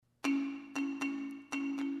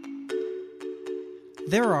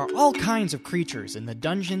There are all kinds of creatures in the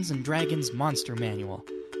Dungeons & Dragons Monster Manual,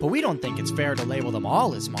 but we don't think it's fair to label them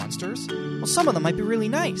all as monsters. Well, some of them might be really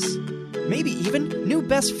nice. Maybe even new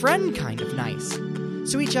best friend kind of nice.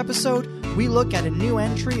 So each episode, we look at a new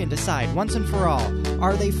entry and decide once and for all,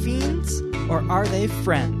 are they fiends or are they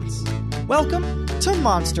friends? Welcome to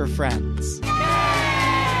Monster Friends.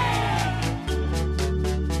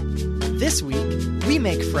 This week, we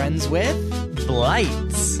make friends with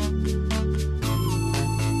blights.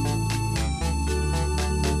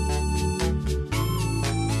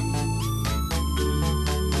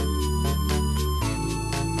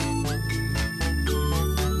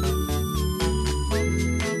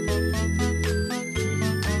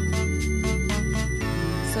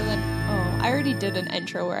 Did an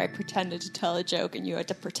intro where I pretended to tell a joke and you had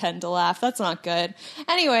to pretend to laugh. That's not good.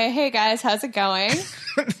 Anyway, hey guys, how's it going?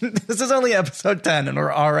 This is only episode 10 and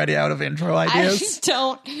we're already out of intro ideas.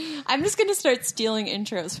 I'm just going to start stealing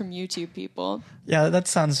intros from YouTube people. Yeah, that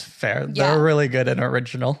sounds fair. Yeah. They're really good and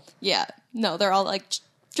original. Yeah. No, they're all like,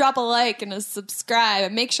 drop a like and a subscribe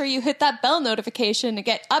and make sure you hit that bell notification to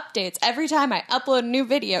get updates every time I upload a new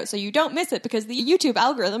video so you don't miss it because the YouTube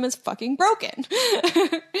algorithm is fucking broken.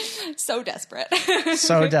 So desperate.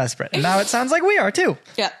 So desperate. And now it sounds like we are too.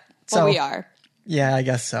 Yeah. Well, we are. Yeah, I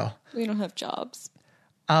guess so. We don't have jobs.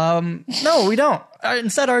 No, we don't.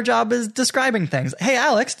 Instead, our job is describing things. Hey,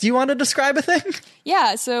 Alex, do you want to describe a thing?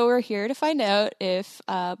 Yeah, so we're here to find out if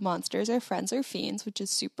monsters are friends or fiends, which is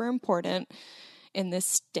super important in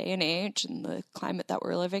this day and age and the climate that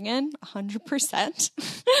we're living in, 100%.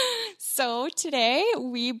 So today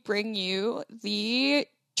we bring you the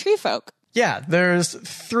tree folk. Yeah, there's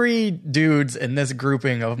 3 dudes in this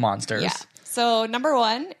grouping of monsters. Yeah. So number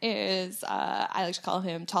 1 is, I like to call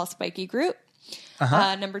him Tall Spiky Groot.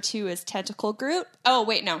 Number 2 is Tentacle Groot. Oh,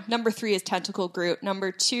 wait, no. Number 3 is Tentacle Groot.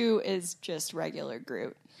 Number 2 is just regular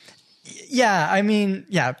Groot. Yeah, I mean,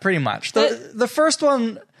 yeah, pretty much. The first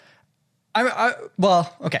one...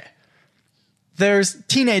 okay. There's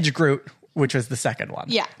Teenage Groot, which is the second one.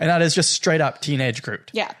 Yeah. And that is just straight up Teenage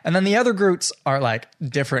Groot. Yeah. And then the other Groots are like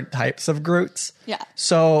different types of Groots. Yeah.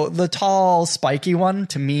 So the tall, spiky one,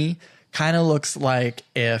 to me, kind of looks like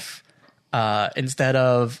if instead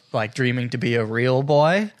of like dreaming to be a real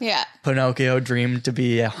boy, yeah, Pinocchio dreamed to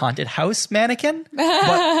be a haunted house mannequin,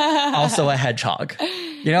 but also a hedgehog.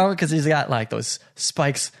 You know, because he's got like those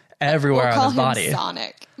spikes everywhere on his body. Him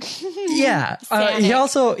Sonic. Yeah. He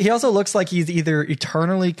also looks like he's either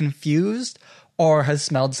eternally confused or has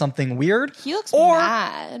smelled something weird. He looks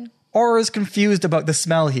mad. Or is confused about the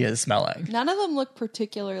smell he is smelling. None of them look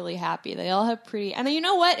particularly happy. They all have pretty... And you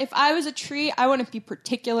know what? If I was a tree, I wouldn't be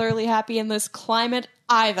particularly happy in this climate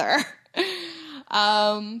either.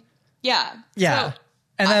 Yeah. Yeah. So,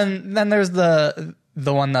 and then there's the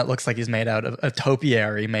one that looks like he's made out of a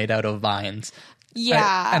topiary made out of vines.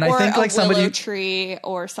 Yeah, and or I think like willow somebody tree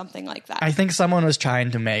or something like that. I think someone was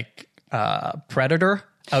trying to make Predator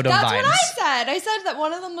out of vines. That's what I said. I said that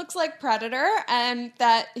one of them looks like Predator and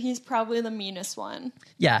that he's probably the meanest one.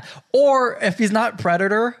 Yeah. Or if he's not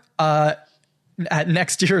Predator, at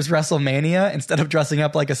next year's WrestleMania, instead of dressing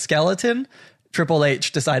up like a skeleton, Triple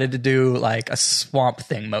H decided to do like a Swamp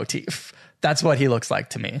Thing motif. That's what he looks like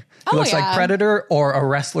to me. He looks like Predator or a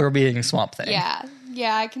wrestler being Swamp Thing. Yeah.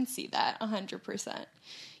 Yeah, I can see that 100%.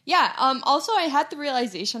 Yeah. Also, I had the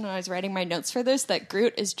realization when I was writing my notes for this that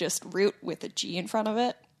Groot is just root with a G in front of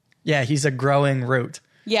it. Yeah, he's a growing root.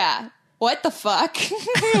 Yeah. What the fuck?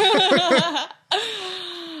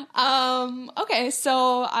 Okay,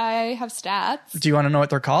 so I have stats. Do you want to know what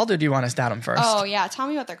they're called, or do you want to stat them first? Oh, yeah. Tell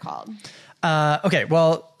me what they're called. Okay,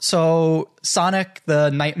 well, so Sonic, the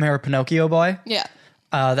Nightmare Pinocchio boy. Yeah.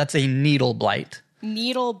 That's a needle blight.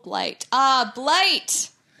 Needle blight. Ah,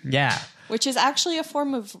 blight! Yeah. Which is actually a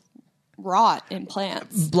form of rot in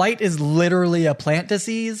plants. Blight is literally a plant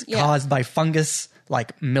disease caused by fungus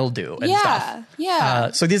like mildew and stuff.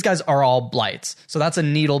 Yeah. So these guys are all blights. So that's a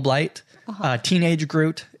needle blight. Teenage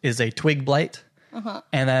Groot is a twig blight.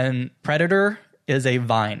 And then Predator is a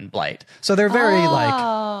vine blight. So they're very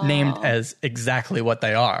like named as exactly what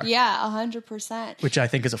they are. Yeah, 100%. Which I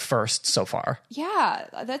think is a first so far. Yeah,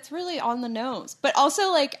 that's really on the nose. But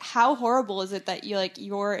also, like, how horrible is it that you like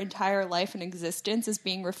your entire life and existence is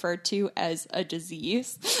being referred to as a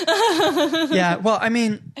disease? Yeah, well, I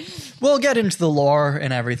mean, we'll get into the lore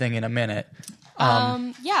and everything in a minute.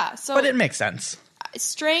 Yeah, so but it makes sense.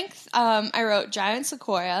 Strength, I wrote giant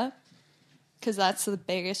sequoia because that's the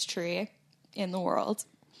biggest tree in the world.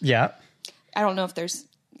 Yeah. I don't know if there's...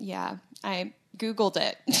 Yeah, I Googled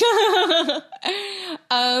it.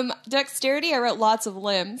 Dexterity, I wrote lots of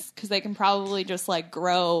limbs because they can probably just like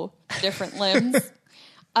grow different limbs.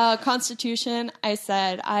 Constitution, I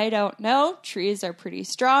said, I don't know. Trees are pretty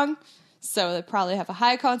strong, so they probably have a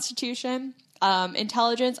high constitution.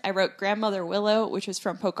 Intelligence, I wrote Grandmother Willow, which is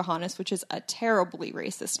from Pocahontas, which is a terribly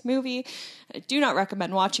racist movie. I do not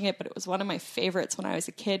recommend watching it, but it was one of my favorites when I was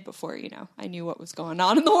a kid before, I knew what was going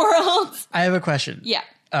on in the world. I have a question. Yeah.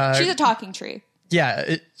 She's a talking tree.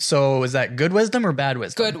 Yeah. So is that good wisdom or bad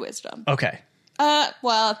wisdom? Good wisdom. Okay.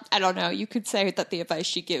 Well, I don't know. You could say that the advice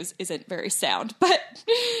she gives isn't very sound, but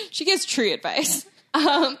she gives tree advice.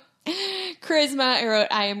 Charisma, I wrote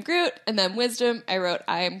I am Groot, and then wisdom, I wrote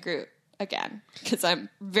I am Groot again, because I'm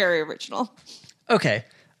very original. Okay.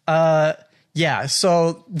 Yeah,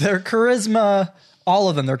 so their charisma, all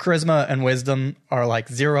of them, their charisma and wisdom are like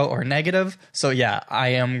 0 or negative. So yeah, I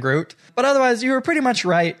am Groot. But otherwise, you were pretty much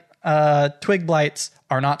right. Twig blights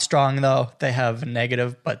are not strong, though. They have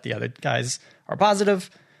negative, but the other guys are positive.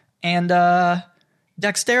 And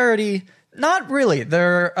dexterity, not really.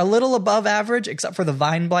 They're a little above average, except for the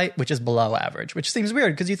vine blight, which is below average, which seems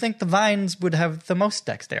weird because you think the vines would have the most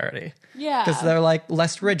dexterity. Yeah. Because they're like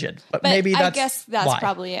less rigid. But maybe that's I guess that's why.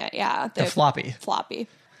 probably it. Yeah. They're floppy. Floppy.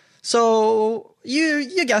 So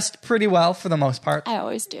you guessed pretty well for the most part. I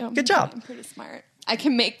always do. Good job. I'm pretty smart. I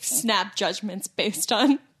can make snap judgments based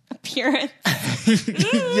on appearance.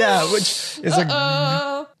 Yeah, which is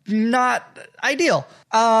not ideal.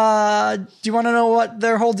 Do you want to know what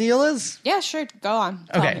their whole deal is? Yeah, sure. Go on.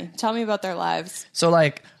 Tell me about their lives. So,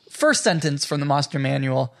 like, first sentence from the Monster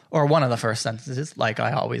Manual, or one of the first sentences, like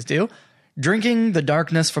I always do. Drinking the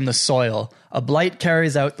darkness from the soil, a blight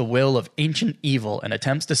carries out the will of ancient evil and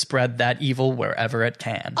attempts to spread that evil wherever it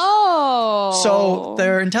can. Oh. So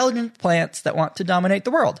they're intelligent plants that want to dominate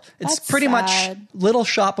the world. It's That's pretty much sad. Little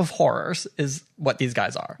Shop of Horrors is what these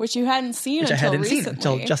guys are. Which you hadn't seen Which I until hadn't recently. seen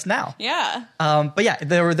until just now. Yeah. But yeah,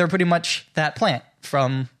 they're pretty much that plant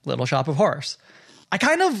from Little Shop of Horrors. I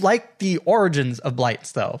kind of like the origins of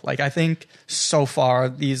blights, though. Like, I think so far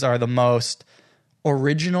these are the most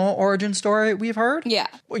original origin story we've heard. Yeah.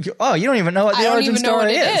 Oh, you don't even know what the origin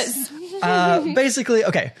story is. Basically,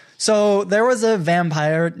 okay. So there was a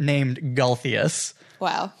vampire named Gulthius.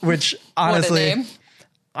 Wow. Which What a honestly, name.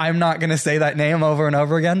 I'm not going to say that name over and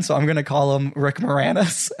over again. So I'm going to call him Rick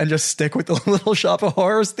Moranis and just stick with the Little Shop of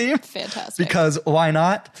Horrors theme. Fantastic. Because why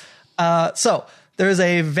not? So there's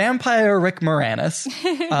a vampire Rick Moranis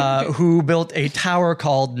who built a tower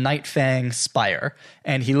called Nightfang Spire.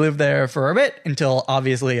 And he lived there for a bit until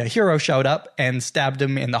obviously a hero showed up and stabbed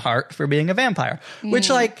him in the heart for being a vampire. Which,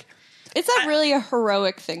 like... It's not really a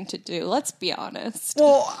heroic thing to do. Let's be honest.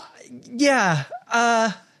 Well, yeah.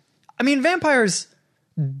 I mean, vampires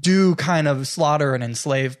do kind of slaughter and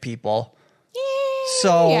enslave people.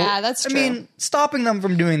 So, yeah, that's true. I mean, stopping them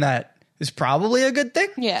from doing that is probably a good thing.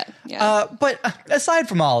 Yeah. But aside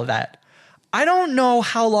from all of that, I don't know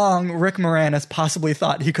how long Rick Moranis possibly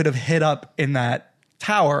thought he could have hid up in that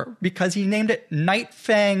tower because he named it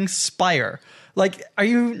Nightfang Spire. Like, are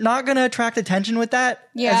you not going to attract attention with that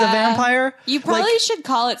as a vampire? You probably should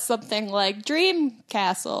call it something like Dream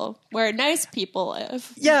Castle, where nice people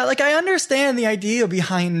live. Yeah, like, I understand the idea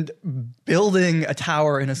behind building a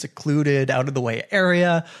tower in a secluded, out-of-the-way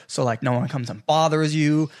area, so, like, no one comes and bothers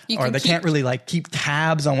you or they can't really, like, keep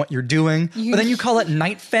tabs on what you're doing. But then you call it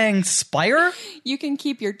Nightfang Spire? You can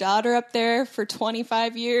keep your daughter up there for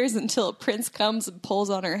 25 years until a prince comes and pulls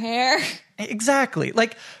on her hair. Exactly.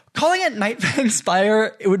 Like, calling it Nightfang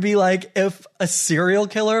Spire, it would be like if a serial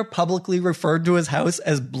killer publicly referred to his house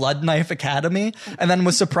as Blood Knife Academy and then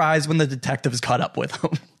was surprised when the detectives caught up with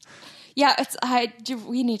him. Yeah,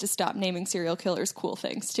 we need to stop naming serial killers cool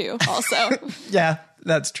things, too, also. Yeah,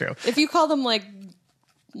 that's true. If you call them, like,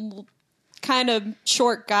 kind of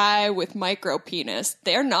short guy with micro penis,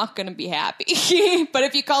 they're not going to be happy. But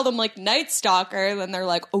if you call them, like, Night Stalker, then they're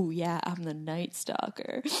like, oh, yeah, I'm the Night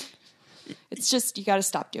Stalker. It's just, you got to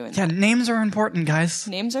stop doing Yeah, that. names are important, guys.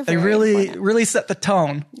 Names are They very important. really set the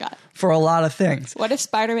tone for a lot of things. What if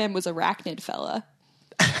Spider-Man was Arachnid Fella?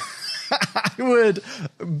 I would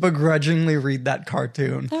begrudgingly read that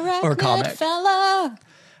cartoon or comic. Arachnid Fella!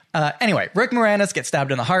 Anyway, Rick Moranis gets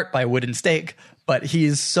stabbed in the heart by a wooden stake, but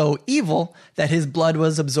he's so evil that his blood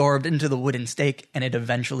was absorbed into the wooden stake and it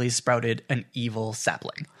eventually sprouted an evil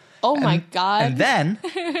sapling. Oh my God.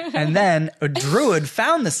 And then a druid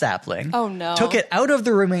found the sapling. Oh no. Took it out of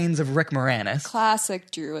the remains of Rick Moranis.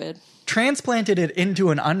 Classic druid. Transplanted it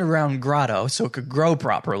into an underground grotto so it could grow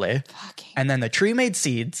properly. Fucking. And then the tree made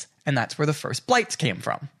seeds, and that's where the first blights came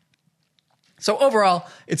from. So overall,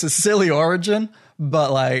 it's a silly origin,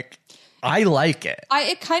 but like, I like it.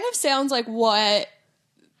 It kind of sounds like what,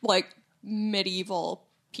 like, medieval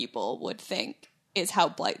people would think is how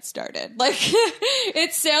Blight started. Like,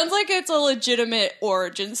 it sounds like it's a legitimate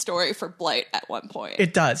origin story for Blight at one point.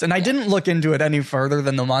 It does. And I didn't look into it any further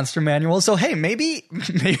than the Monster Manual. So, hey, maybe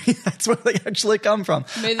that's where they actually come from.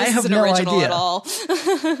 Maybe this I have isn't no original idea at all.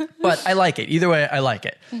 But I like it. Either way, I like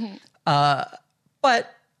it.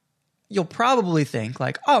 But you'll probably think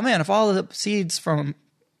like, oh man, if all the seeds from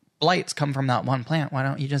blights come from that one plant, why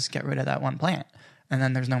don't you just get rid of that one plant? And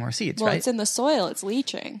then there's no more seeds, Well, right? it's in the soil. It's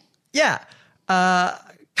leaching. Yeah,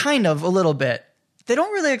 kind of a little bit. They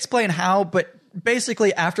don't really explain how, but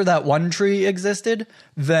basically after that one tree existed,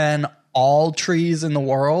 then all trees in the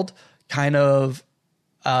world kind of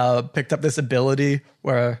picked up this ability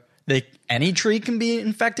where any tree can be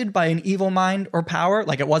infected by an evil mind or power.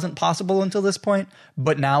 Like it wasn't possible until this point,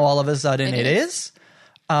 but now all of a sudden it is.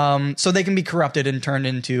 So they can be corrupted and turned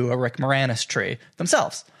into a Rick Moranis tree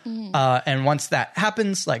themselves. And once that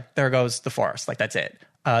happens, like there goes the forest. Like that's it.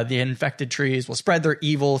 The infected trees will spread their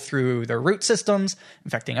evil through their root systems,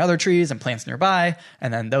 infecting other trees and plants nearby.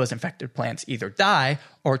 And then those infected plants either die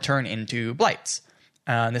or turn into blights.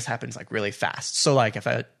 And this happens like really fast. So like if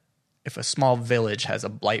a small village has a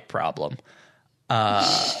blight problem,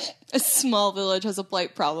 A small village has a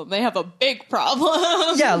blight problem. They have a big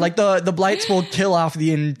problem. yeah, like the blights will kill off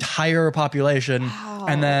the entire population,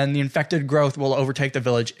 and then the infected growth will overtake the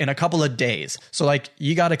village in a couple of days. So like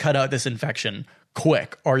you got to cut out this infection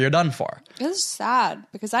quick or you're done for. It's sad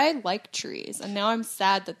because I like trees, and now I'm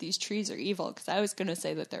sad that these trees are evil because I was going to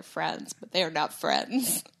say that they're friends, but they are not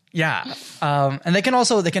friends. Yeah. And they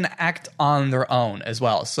can act on their own as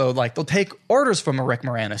well. So like they'll take orders from a Rick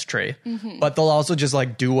Moranis tree, but they'll also just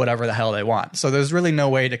like do whatever the hell they want. So there's really no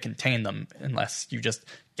way to contain them unless you just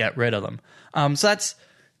get rid of them. So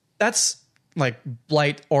that's like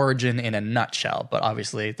blight origin in a nutshell, but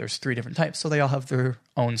obviously there's 3 different types. So they all have their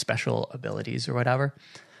own special abilities or whatever.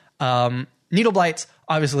 Needle blights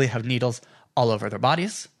obviously have needles all over their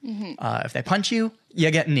bodies. If they punch you, you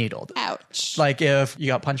get needled. Ouch. Like if you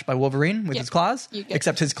got punched by Wolverine with his claws,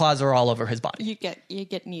 except his claws are all over his body. You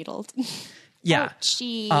get needled. Yeah.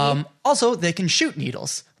 Ouchie. Also, they can shoot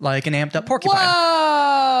needles like an amped up porcupine.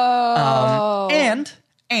 Whoa.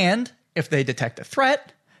 And if they detect a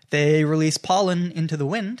threat, they release pollen into the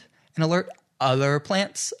wind and alert other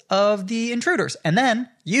plants of the intruders. And then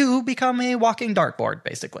you become a walking dartboard,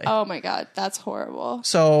 basically. Oh my god, that's horrible.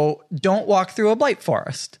 So don't walk through a blight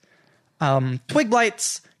forest. Twig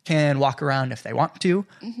blights can walk around if they want to,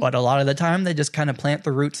 but a lot of the time they just kind of plant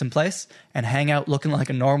the roots in place and hang out looking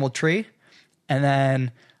like a normal tree. And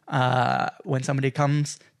then when somebody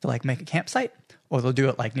comes to like make a campsite, or they'll do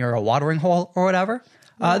it like near a watering hole or whatever,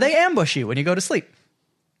 they ambush you when you go to sleep.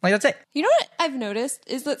 Like that's it. You know what I've noticed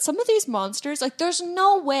is that some of these monsters, like there's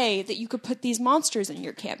no way that you could put these monsters in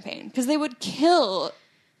your campaign because they would kill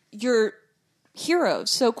your heroes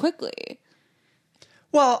so quickly.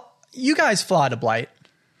 Well, you guys fought a blight.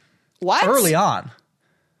 What? Early on.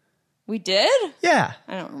 We did? Yeah.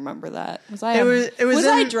 I don't remember that. Was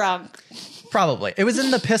I drunk? Probably. It was in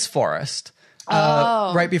the Piss Forest.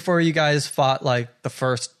 Right before you guys fought like the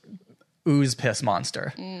first ooze piss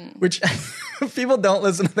monster, which if people don't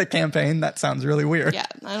listen to the campaign, that sounds really weird. Yeah,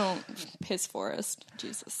 I don't Piss Forest.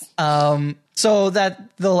 Jesus. So that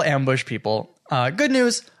they'll ambush people. Good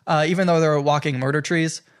news, even though they're walking murder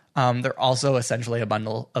trees, they're also essentially a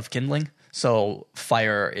bundle of kindling. So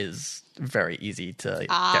fire is very easy to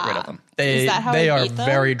get rid of them. They are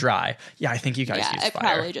very dry. Yeah, I think you guys use fire. Yeah, it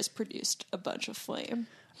probably just produced a bunch of flame.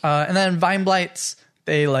 And then vine blights,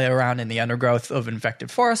 they lay around in the undergrowth of infected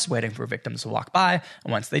forests, waiting for victims to walk by.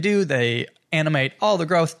 And once they do, they animate all the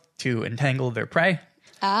growth to entangle their prey.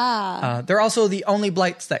 They're also the only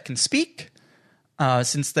blights that can speak.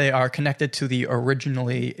 Since they are connected to the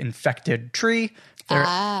originally infected tree,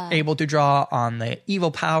 they're able to draw on the evil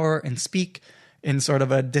power and speak in sort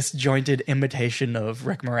of a disjointed imitation of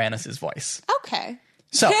Rick Moranis' voice. Okay.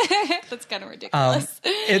 So that's kind of ridiculous.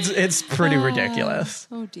 It's pretty ridiculous.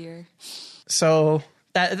 Oh dear. So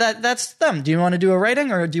that's them. Do you want to do a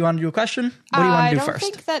rating or do you want to do a question? What do you want to do first? I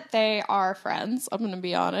don't think that they are friends. I'm going to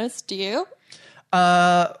be honest. Do you?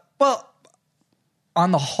 Well,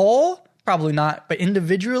 on the whole, probably not. But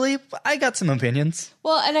individually, I got some opinions.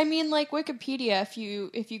 Well, and I mean, like Wikipedia, if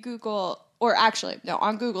you Google, or actually, no,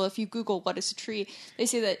 on Google, if you Google what is a tree, they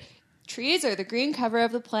say that trees are the green cover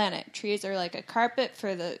of the planet. Trees are like a carpet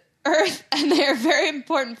for the earth, and they are very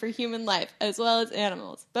important for human life, as well as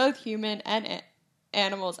animals. Both human and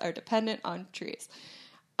animals are dependent on trees.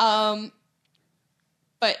 But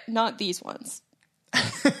not these ones.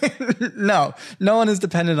 No one is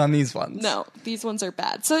dependent on these ones. No, these ones are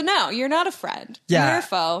bad. So no, you're not a friend. Yeah. You're a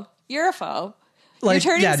foe. You're a foe. You're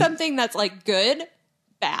turning something that's like good,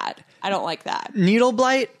 bad. I don't like that. Needle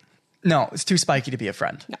blight? No, it's too spiky to be a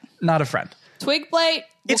friend. No. Not a friend. Twig blight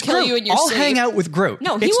will It's kill Groot. you in your I'll sleep. hang out with Groot.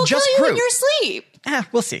 No, he it's will just kill you Groot. in your sleep.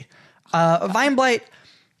 We'll see. Vine blight,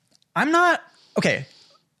 I'm not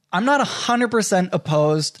 100%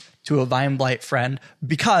 opposed to a Vine blight friend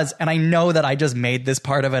because, and I know that I just made this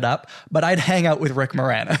part of it up, but I'd hang out with Rick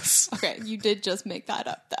Moranis. Okay, you did just make that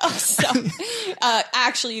up though. So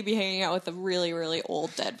actually you'd be hanging out with a really, really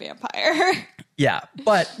old dead vampire. Yeah,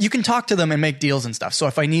 but you can talk to them and make deals and stuff. So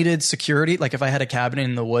if I needed security, like if I had a cabin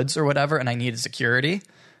in the woods or whatever and I needed security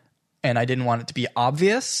and I didn't want it to be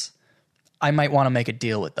obvious, I might want to make a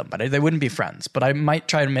deal with them, but they wouldn't be friends. But I might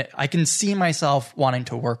try to I can see myself wanting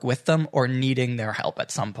to work with them or needing their help at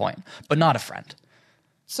some point, but not a friend.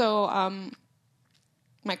 So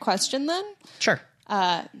my question then? Sure.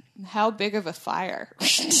 How big of a fire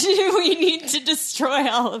do we need to destroy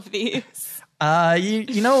all of these?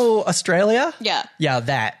 You know Australia? Yeah. Yeah,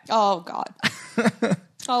 that. Oh, God.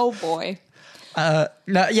 Oh, boy. No,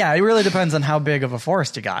 yeah, it really depends on how big of a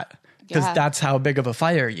forest you got. Because Yeah. that's how big of a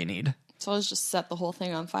fire you need. So let's just set the whole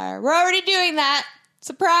thing on fire. We're already doing that.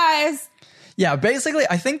 Surprise. Yeah, basically,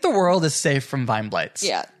 I think the world is safe from vine blights.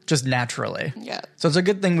 Yeah. Just naturally. Yeah. So it's a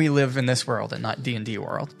good thing we live in this world and not D&D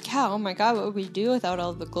world. Yeah, oh my God, what would we do without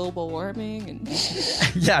all the global warming? And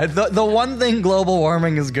Yeah, the one thing global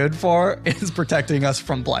warming is good for is protecting us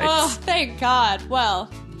from blights. oh, thank God.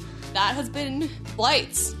 Well, that has been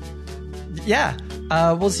Blights. Yeah.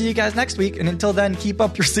 We'll see you guys next week. And until then, keep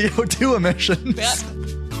up your CO2 emissions. Yep.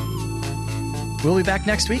 We'll be back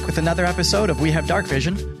next week with another episode of We Have Dark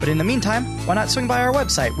Vision. But in the meantime, why not swing by our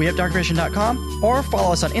website, wehavedarkvision.com, or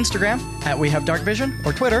follow us on Instagram at We Have Dark Vision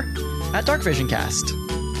or Twitter at DarkVisionCast.